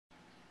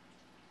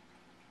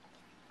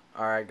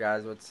Alright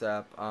guys, what's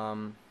up?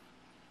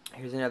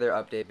 Here's another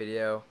update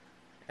video,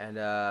 and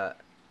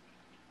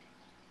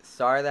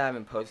sorry that I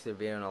haven't posted a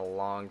video in a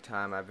long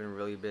time. I've been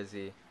really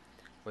busy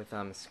with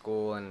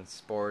school and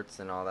sports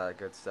and all that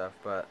good stuff,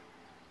 but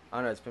I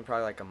don't know, it's been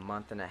probably like a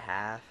month and a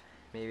half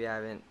maybe I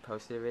haven't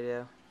posted a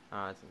video.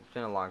 It's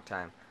been a long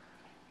time.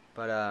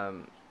 But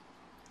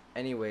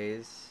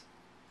anyways,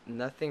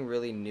 nothing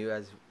really new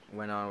has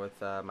went on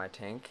with my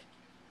tank.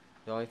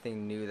 The only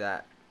thing new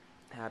that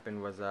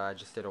happened was I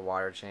just did a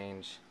water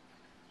change,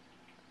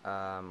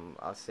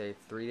 I'll say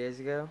 3 days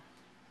ago,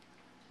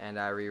 and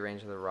I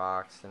rearranged the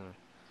rocks and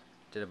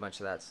did a bunch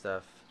of that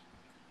stuff.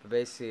 But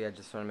basically, I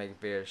just want to make a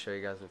video to show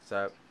you guys what's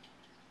up,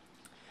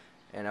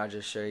 and I'll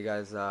just show you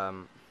guys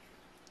the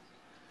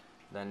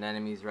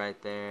anemones right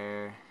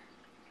there,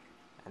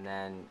 and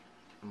then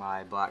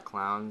my black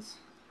clowns,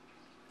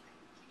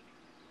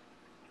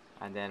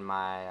 and then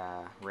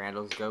my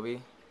Randall's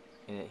goby.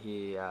 And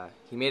he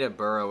made a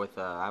burrow with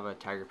I have a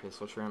tiger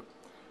pistol shrimp,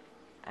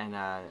 and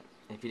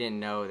if you didn't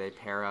know, they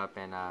pair up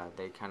and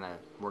they kind of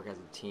work as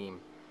a team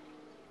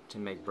to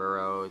make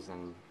burrows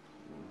and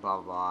blah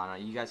blah blah.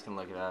 You guys can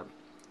look it up.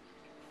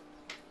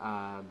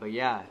 But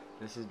yeah,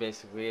 this is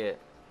basically it.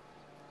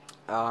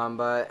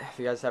 But if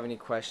you guys have any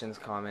questions,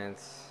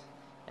 comments,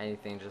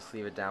 anything, just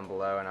leave it down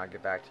below and I'll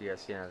get back to you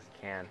as soon as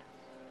I can.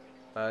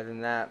 But other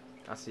than that,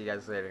 I'll see you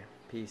guys later.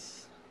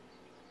 Peace.